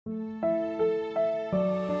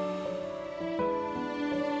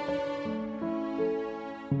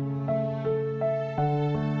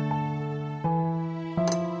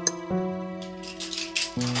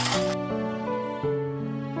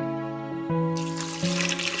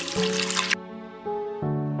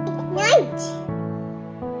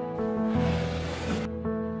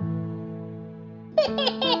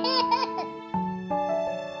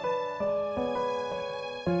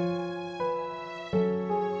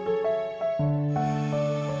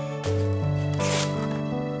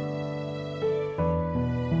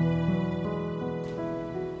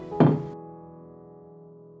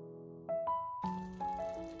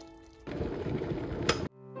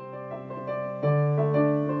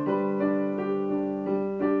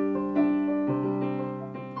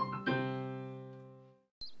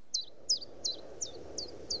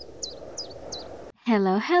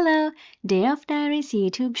hello. Day of Diaries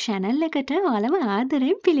YouTube channel එකට ඔයාලව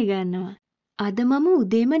ආදරෙන් පිළිගන්නවා. අද මම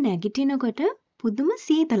උදේම නැගිටිනකොට පුදුම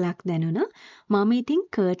සීතලක් දැනුණා. මම ඉතින්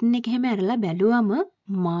කර්ටන් එක එහෙම ඇරලා බැලුවම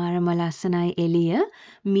මාරම ලස්සනයි එළිය.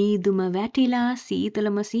 මීදුම වැටිලා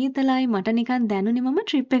සීතලයි මට නිකන් දැනුනේ මම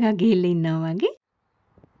ට්‍රිප් එකක් ගිහිල්ලා ඉන්නවා වගේ.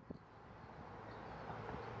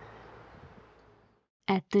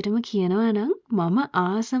 ඇත්තටම කියනවා නම් මම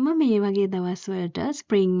ආසම මේ වගේ දවස්වලට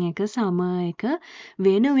ස්ප්‍රින්ග් එක සමර් එක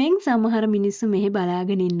වෙනුවෙන් සමහර මිනිස්සු මෙහෙ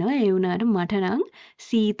බලාගෙන ඉන්නවා. ඒ වුණාට මට නම්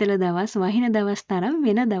සීතල දවස් වහින දවස් තරම්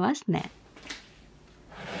වෙන දවස් නෑ.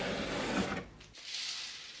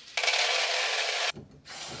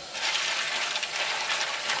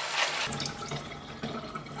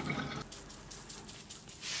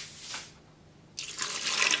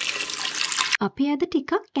 අපි අද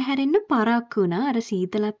ටිකක් ඇහැරෙන්න පරක්කු වුණා. අර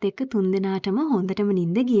සීතලත් එක්ක තුන්දෙනාටම හොඳටම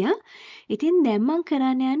නිින්ද ගියා. ඉතින් දැන් මං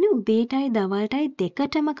කරන්න යන්නේ උදේටයි දවල්ටයි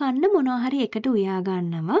දෙකටම කන්න මොනවා හරි එකට උයා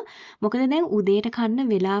ගන්නවා. මොකද දැන් උදේට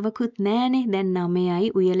කන්න වෙලාවකුත් නෑනේ. දැන්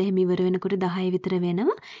 9යි උයලා එහෙම ඉවර වෙනකොට 10 විතර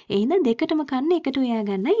වෙනවා. ඒ හින්දා දෙකටම කන්න එකට උයා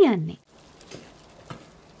ගන්නයි යන්නේ.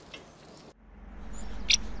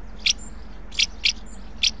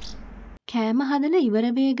 කෑම හදලා ඉවර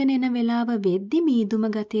වෙගෙන එන වෙලාව වෙද්දි මීදුම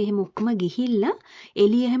ගතේ එහෙම ඔක්කොම ගිහිල්ලා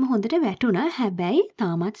එළිය එහෙම හොඳට වැටුණා. හැබැයි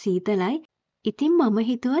තාමත් සීතලයි. ඉතින් මම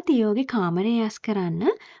හිතුවා තියෝගේ කාමරේ යස් කරන්න.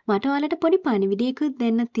 මට ඔයාලට පොඩි පණිවිඩයකුත්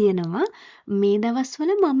දෙන්න තියෙනවා. මේ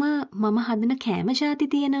දවස්වල මම හදන කෑම ಜಾති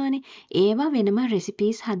තියෙනවනේ. ඒවා වෙනම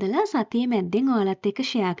රෙසිපීස් හදලා සතියේ මැද්දෙන් ඔයාලත් එක්ක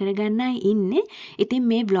ෂෙයා කරගන්නයි ඉන්නේ. ඉතින්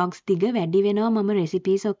මේ vlogs දිග වැඩි වෙනවා. මම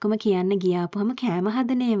රෙසිපීස් ඔක්කොම කියන්න ගියාපුවම කෑම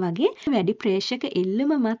හදන ඒ වගේ වැඩි ප්‍රේක්ෂක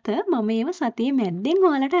ඉල්ලුම මත මම ඒව සතියේ මැද්දෙන්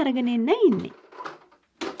ඔයාලට අරගෙන එන්න ඉන්නේ.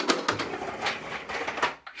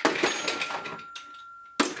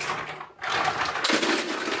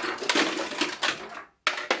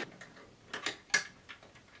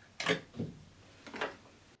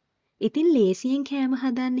 ඉතින් ලේසියෙන් කෑම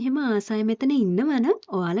හදන්න එහෙම ආසයි මෙතන ඉන්නවනම්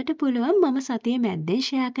ඔයාලට පුළුවන් මම සතියේ මැද්දෙන්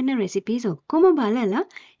ෂෙයා කරන රෙසිපීස් ඔක්කොම බලලා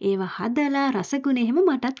ඒවා හදලා රසගුණ එහෙම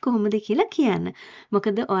මටත් කොහොමද කියලා කියන්න.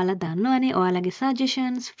 මොකද ඔයාලා දන්නවනේ ඔයාලගේ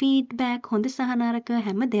සජෙෂන්ස්, ෆීඩ්බැක්, හොඳ සහ නරක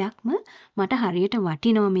හැම දෙයක්ම මට හරියට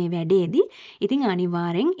වටිනවා මේ වැඩේදී. ඉතින්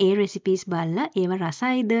අනිවාර්යෙන් ඒ රෙසිපීස් බලලා ඒවා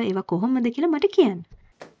රසයිද ඒවා කොහොමද කියලා මට කියන්න.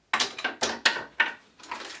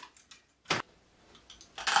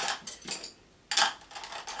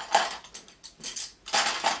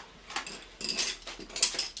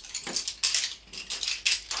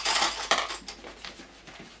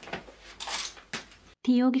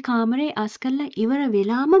 තියෝගේ කාමරේ අස් කරලා ඉවර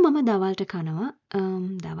වෙලාම මම දවල්ට කනවා.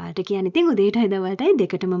 දවල්ට කියන්නේ ඉතින් උදේටයි දවල්ටයි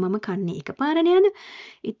දෙකටම මම කන්නේ එකපාරනේ යන.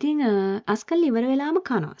 ඉතින් අස් කරලා ඉවර වෙලාම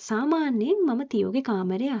කනවා. සාමාන්‍යයෙන් මම තියෝගේ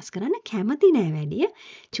කාමරේ අස් කරන්න කැමති නෑ වැඩිය.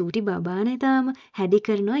 චූටි බබානේ තාම හැඩි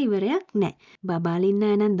කරනවා ඉවරයක් නෑ. බබාලින්න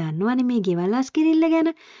අය නම් දන්නවනේ මේ ගෙවල් අස් කිරිල්ල ගැන.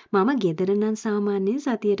 මම ගෙදර නම් සාමාන්‍යයෙන්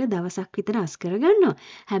සතියට දවසක් විතර අස් කරගන්නවා.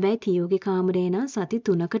 හැබැයි තියෝගේ කාමරේ නම් සති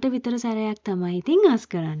 3කට විතර සැරයක් තමයි ඉතින් අස්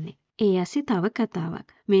කරන්නේ. ඒ ඇසි තව කතාවක්.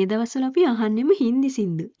 මේ දවස්වල අපි අහන්නෙම හින්දි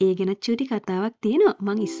සින්දු. ඒ ගැන චූටි කතාවක් තියෙනවා.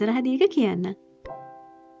 මං ඉස්සරහදී ඒක කියන්නම්.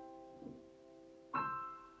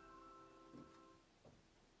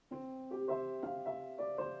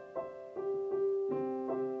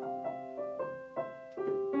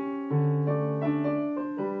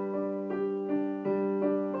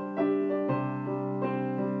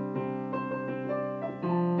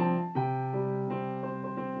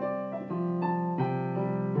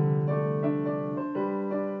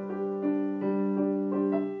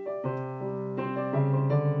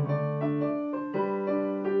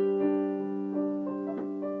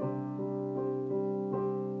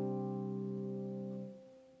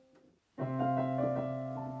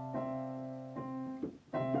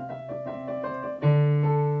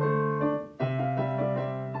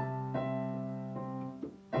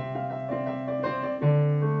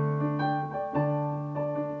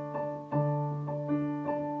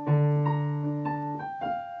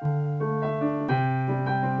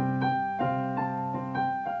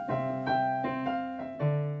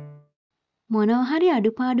 මොනවා හරි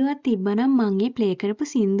අඩුපාඩුවක් තිබ්බනම් මං ඒ ප්ලේ කරපු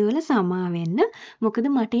සින්දු වල සමා වෙන්න. මොකද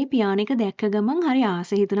මට ඒ පියානෝ එක දැක්ක ගමන් හරි ආස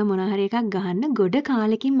හිතුණා මොනවා හරි එකක් ගහන්න. ගොඩ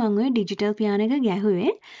කාලෙකින් මං ඔය ඩිජිටල් පියානෝ එක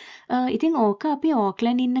ගැහුවේ. ඉතින් ඕක අපි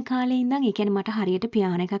ඕක්ලන්ඩ් ඉන්න කාලේ ඉඳන් ඒ කියන්නේ මට හරියට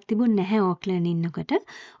පියානෝ එකක් තිබුණ නැහැ ඕක්ලන්ඩ් ඉන්නකොට.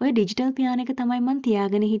 ඔය ඩිජිටල් පියානෝ එක තමයි මං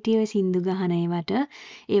තියාගෙන හිටියේ ඔය සින්දු ගහන ඒවට.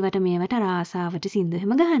 ඒවට මේවට ආසාවට සින්දු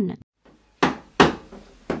එහෙම ගහන්න.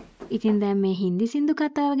 ඉතින් දැන් මේ හින්දි සින්දු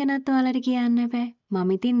කතාව ගැනත් ඔයාලට කියන්න බෑ.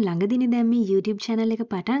 මම ඉතින් ළඟදිනේ දැන් මේ YouTube channel එක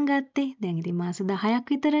පටන් ගත්තේ. දැන් ඉතින් මාස 10ක්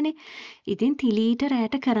විතරනේ. ඉතින් තිලීට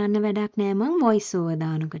රැට කරන්න වැඩක් නෑ මං voice over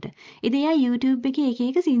දානකොට. ඉතින් එයා YouTube එකේ එක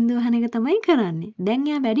එක සින්දු අහන එක තමයි කරන්නේ. දැන්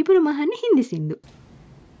එයා වැඩිපුරම අහන්නේ හින්දි සින්දු.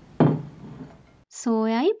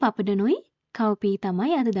 සෝයයි පපඩනුයි කව්පී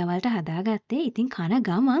තමයි අද දවල්ට හදාගත්තේ. ඉතින් කන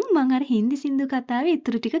ගමන් මං අර හින්දි සින්දු කතාවේ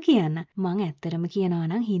ඉතුරු ටික කියන්න. මං ඇත්තටම කියනවා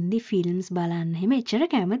නම් හින්දි ෆිල්ම්ස් බලන්න එහෙම එච්චර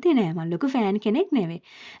කැමති නෑ. මං ලොකු ෆෑන් කෙනෙක් නෙවෙයි.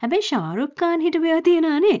 හැබැයි ශාරුක් ખાන් හිටපු ඒවා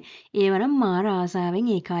තියනවානේ. ඒව නම් මාර ආසාවෙන්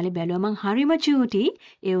ඒ කාලේ බැලුවා. මං හරිම චූටි.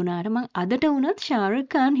 ඒ වුණාට මං අදට වුණත් ශාරුක්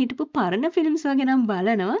ખાන් හිටපු පරණ ෆිල්ම්ස් වගේ නම්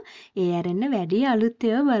බලනවා. ඒ ඇරෙන්න වැඩි අලුත්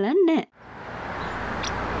ඒවා බලන්නේ නෑ.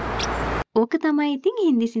 ඕක තමයි ඉතින්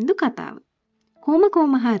හින්දි සින්දු කතාව.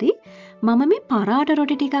 කොහොම හරි මම මේ පරාට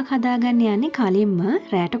රොටි ටිකක් හදාගන්න යන්නේ කලින්ම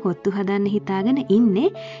රැට කොත්තු හදන්න හිතාගෙන ඉන්නේ.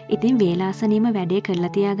 ඉතින් වේලාසනීයම වැඩේ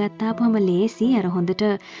කරලා තියාගත්තාපුවම ලේසි අර හොඳට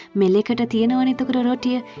මෙලෙකට තියෙනවනේ එතකොට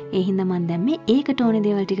රොටිය. ඒ හින්දා මම දැන් මේ ඒකට ඕනේ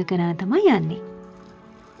දේවල් ටික කරන්න තමයි යන්නේ.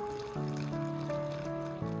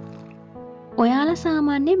 ඔයාලා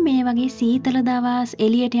සාමාන්‍යයෙන් මේ වගේ සීතල දවස්,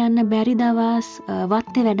 එළියට යන්න බැරි දවස්,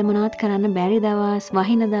 වත්තේ වැඩ මොනවත් කරන්න බැරි දවස්,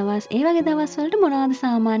 වහින දවස්, ඒ වගේ දවස් වලට මොනවද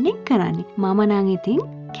සාමාන්‍යයෙන් කරන්නේ? මම නම් ඉතින්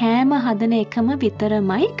කෑම හදන එකම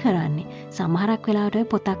විතරමයි කරන්නේ. සමහරක් වෙලාවට ඔය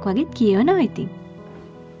පොතක් වගේ කියවනවා ඉතින්.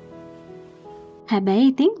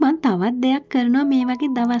 හැබැයි ඉතින් මම තවත් දෙයක් කරනවා මේ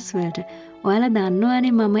වගේ දවස් වලට. ඔයාලා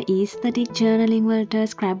දන්නවනේ මම ඊස්තටික් ජර්නලින් වලට,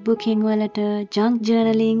 ස්ක්‍රැප් බුකින් වලට, ජන්ක්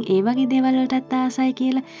ජර්නලින් ඒ වගේ දේවල් වලටත් ආසයි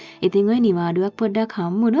කියලා. ඉතින් ඔය නිවාඩුවක් පොඩ්ඩක්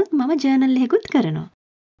හම්බුනොත් මම ජර්නල් එකකුත් කරනවා.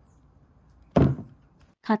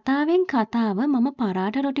 කතාවෙන් කතාව මම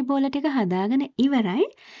පරාට රොටි බෝල ටික හදාගෙන ඉවරයි.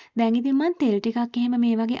 දැන් ඉතින් මම තෙල් ටිකක් එහෙම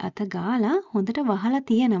මේ වගේ අත ගාලා හොඳට වහලා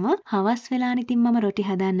තියෙනවා. හවස් වෙලානේ ඉතින් මම රොටි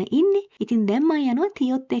හදන්න ඉන්නේ. ඉතින් දැන් මම යනවා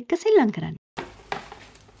තියොත් එක්ක සෙල්ලම් කරන්න.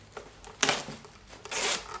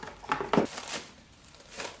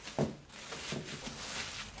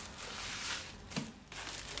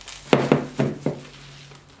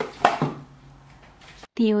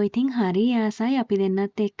 තියෝ ඉතින් හරි ආසයි අපි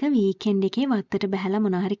දෙන්නත් එක්ක වීකෙන්ඩ් එකේ වත්තට බහැලා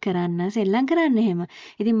මොනවා හරි කරන්න සෙල්ලම් කරන්න එහෙම.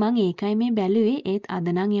 ඉතින් මං ඒකයි මේ බැලුවේ. ඒත් අද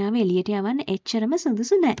නම් යාව එළියට යවන්න එච්චරම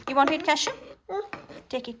සුදුසු නෑ. You want it, Kasha?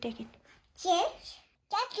 Take it. Yes.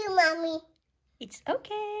 Thank you, Mommy. It's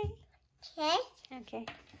okay. Yes. Okay.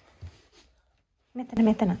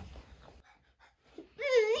 මෙතන.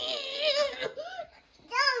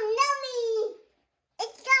 So yummy.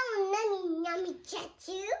 It's so yummy,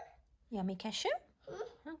 Chachu. Yummy cashew?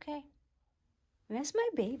 Okay. Where's my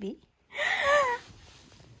baby?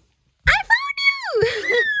 I found you!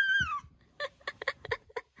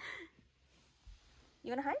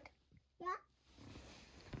 You wanna hide? Yeah.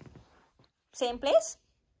 Same place?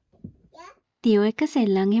 Yeah. තියෝ එක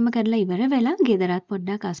සෙල්ලම් එහෙම කරලා ඉවර වෙලා ගෙදරත්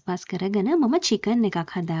පොඩ්ඩක් අස්පස් කරගෙන මම චිකන්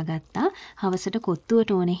එකක් හදාගත්තා. හවසට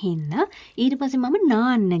කොත්තුවට ඕනේ හින්දා. ඊට පස්සේ මම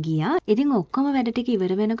නාන්න ගියා. ඉතින් ඔක්කොම වැඩ ටික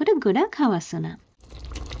ඉවර වෙනකොට ගොඩක් හවස් වුණා.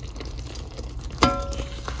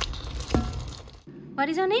 What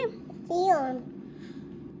is your name? Leon.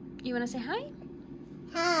 You wanna say hi?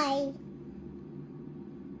 Hi.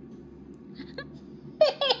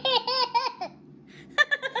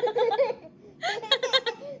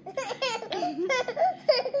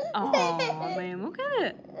 මේ මොකද?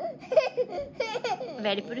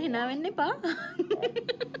 වැඩිපුර hina වෙන්න එපා.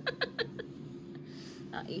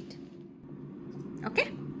 Eat. Okay?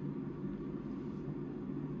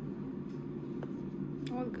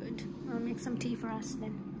 All good. I'll make some tea for us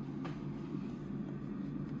then.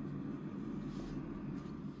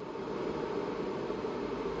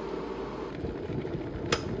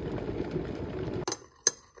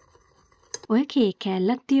 ඔය කේක්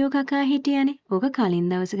කෑල්ලක් තියෝ කකා හිටියනේ. ඕක කලින්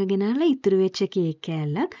දවසක ගෙනාලා ඉතුරු වෙච්ච කේක්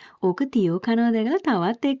කෑල්ලක්. ඕක තියෝ කනවා දැකලා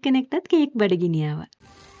තවත් එක්කෙනෙක්ටත් කේක් බඩගිනි ආවා.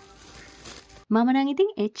 මම නම් ඉතින්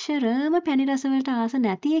එච්චරම පැණි රස වලට ආස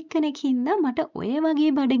නැති එක්කෙනෙක් හින්දා මට ඔය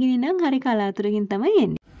වගේ බඩගිනි නම් හරි කලාතුරකින් තමයි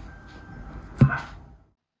එන්නේ.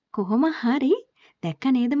 කොහොම හරි දැක්ක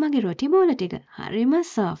නේද මගේ රොටි බෝල ටික? හරිම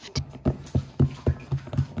soft.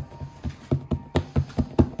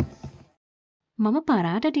 මම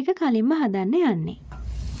පරාට ටික කලින්ම හදන්න යන්නේ.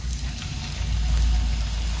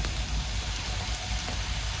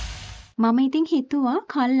 මම ඉතින් හිතුවා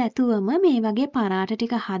කල් ඇතුවම මේ වගේ පරාට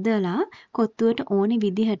ටික හදලා කොත්තුවට ඕනි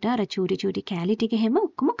විදිහට අර චූටි කෑලි ටික හැම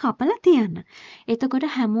ඔක්කොම කපලා තියන්න. එතකොට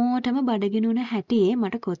හැමෝටම බඩගිනුන හැටියේ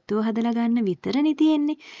මට කොත්තුව හදලා ගන්න විතරනේ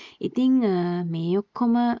තියෙන්නේ. ඉතින් මේ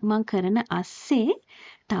ඔක්කොම මං කරන අස්සේ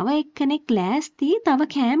තව එක්කෙනෙක් ලෑස්ති තව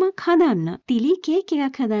කෑමක් හදන්න. තිලි කේක්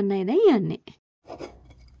එකක් හදන්නයි දැන් යන්නේ.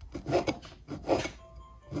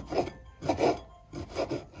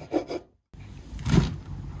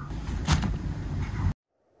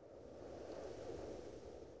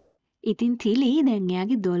 ඉතින් තිලි දැන්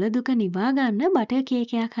එයාගේ දොළ දුක නිවා ගන්න බටර්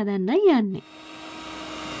කේක් එකක් හදන්නයි යන්නේ.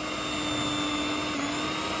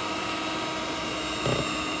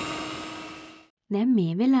 දැන්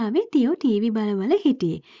මේ වෙලාවේ තියෝ ටීවී බලවල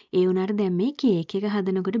හිටියේ. ඒ වුණාට දැන් මේ කේක් එක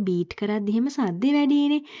හදනකොට බීට් කරද්දි එහෙම සද්දේ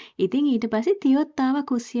වැඩිනේ. ඉතින් ඊට පස්සේ තියොත් ආවා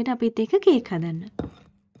කුස්සියට අපිත් එක්ක කේක් හදන්න.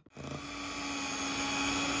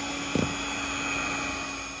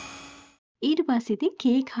 ඊට පස්සේ ඉතින්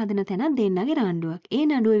කේක් හදන තැන දෙන්නගේ රණ්ඩුවක්. ඒ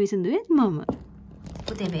නඩුව විසඳුවේ මම.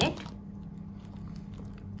 Put a bed.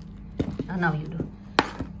 Oh, now you do.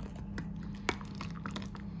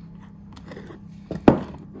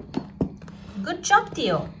 Good job,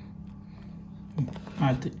 Theo.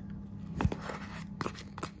 I think.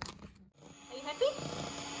 Are you happy?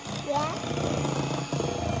 Yeah.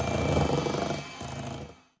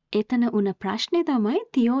 එතන උන ප්‍රශ්නේ තමයි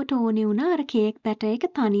තියෝට ඕනේ වුණා අර කේක් බැටර් එක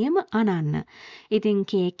තනියම අනන්න. ඉතින්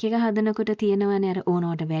කේක් එක හදනකොට තියෙනවනේ අර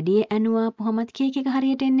ඕනවට වැඩි ඇනුවා කොහොමත් කේක් එක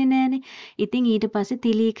හරියට එන්නේ නැහනේ. ඉතින් ඊට පස්සේ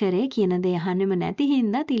තිලී කරේ කියන දේ අහන්නෙම නැති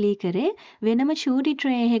හින්දා තිලී කරේ වෙනම චූටි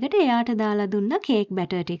ට්‍රේ එකකට එයාට දාලා දුන්නා කේක්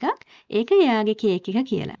බැටර් ටිකක්. ඒක එයාගේ කේක් එක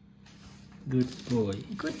කියලා. Good boy.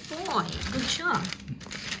 Good boy. Good job.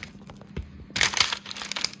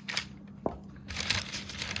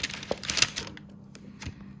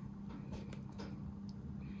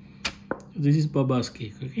 This is Baba's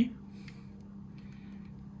cake, okay?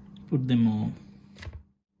 Put them all.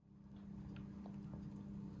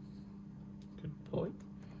 Good boy.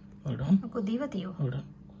 Hold on. Aku diva, Theo. Hold on.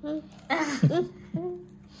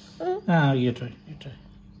 You try. You try.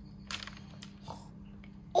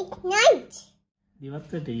 It's nice.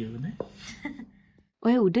 Diwatta to you, ne?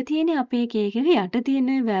 ඔය උඩ තියෙන අපේ cake එක යට තියෙන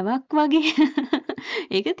වැවක් වගේ.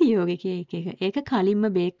 ඒක තියෝගේ cake එක. ඒක කලින්ම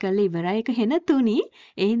බේක් කරලා ඉවරයි. ඒක හෙන තුනි.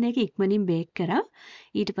 ඒ හින්දා ඒක ඉක්මනින් බේක් කරා.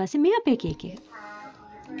 ඊට පස්සේ මේ අපේ කේක් එක.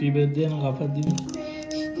 Happy birthday and Papa Diva.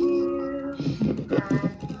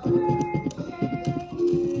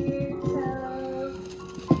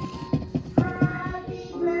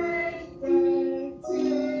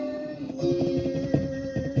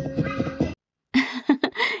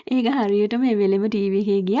 ඒක හරියටම මේ වෙලෙම ටීවී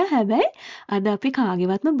එකේ ගියා. හැබැයි අද අපි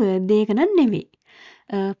කාගේවත්ම බර්ත්ඩේ එක නන් නෙවෙයි.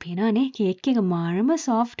 පේනවනේ කේක් එක මාරම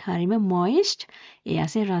සොෆ්ට් හරිම මොයිස්ට්. ඒ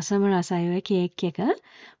ඇසේ රසම රසයි ඔය කේක් එක.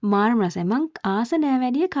 මාරම රසයි. මං ආස නෑ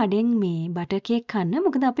වැඩිය කඩෙන් මේ බටර් කේක් කන්න.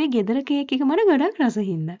 මොකද අපේ ගෙදර කේක් එක මට ගොඩක් රස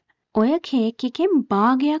හින්දා. ඔය කේක් එකෙන්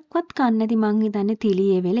භාගයක්වත් කන්න නැති මං හිතන්නේ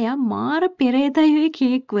තිලියේ වෙල. එයා මාර පෙරේතයි ඔය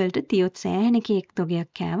කේක් වලට. තියොත් සෑහෙන කේක්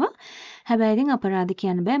තොගයක් කෑවා. හැබැයි ඉතින් අපරාධ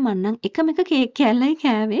කියන්න බෑ. මං නම් එකම එක කේක් කෑල්ලයි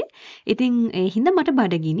කෑවේ. ඉතින් ඒ හින්දා මට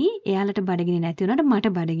බඩගිනි. එයාලට බඩගිනි නැති වුණාට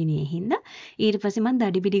මට බඩගිනි ඒ හින්දා. ඊට පස්සේ මං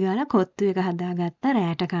දඩි පිටි ගාලා කොත්තු එක හදාගත්තා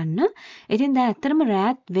රෑට කන්න. ඉතින් දැන් ඇත්තටම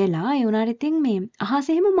රෑත් වෙලා ඒ වුණාට ඉතින් මේ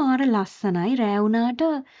අහසෙම මාර ලස්සනයි. රෑ වුණාට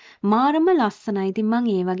මාරම ලස්සනයි. ඉතින් මං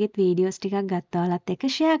ඒ වගේත් වීඩියෝස් ටිකක් ගත්තා ඔයාලත් එක්ක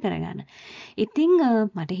ෂෙයා කරගන්න. ඉතින්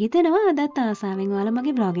මට හිතෙනවා අදත් ආසාවෙන් ඔයාලා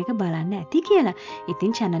මගේ vlog එක බලන්න ඇති කියලා.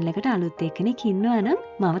 ඉතින් channel එකට අලුත් එක්කෙනෙක් ඉන්නවා නම්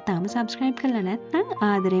මම තාම subscribe කරලා නැත්නම්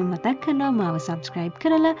ආදරයෙන් මතක් කරනවා මාව subscribe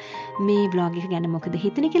කරලා මේ vlog එක ගැන මොකද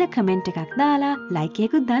හිතන්නේ කියලා comment එකක් දාලා like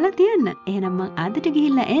එකකුත් දාලා තියන්න. එහෙනම් මම අදට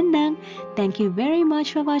ගිහිල්ලා එන්නම්. Thank you very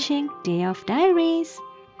much for watching Day of Diaries.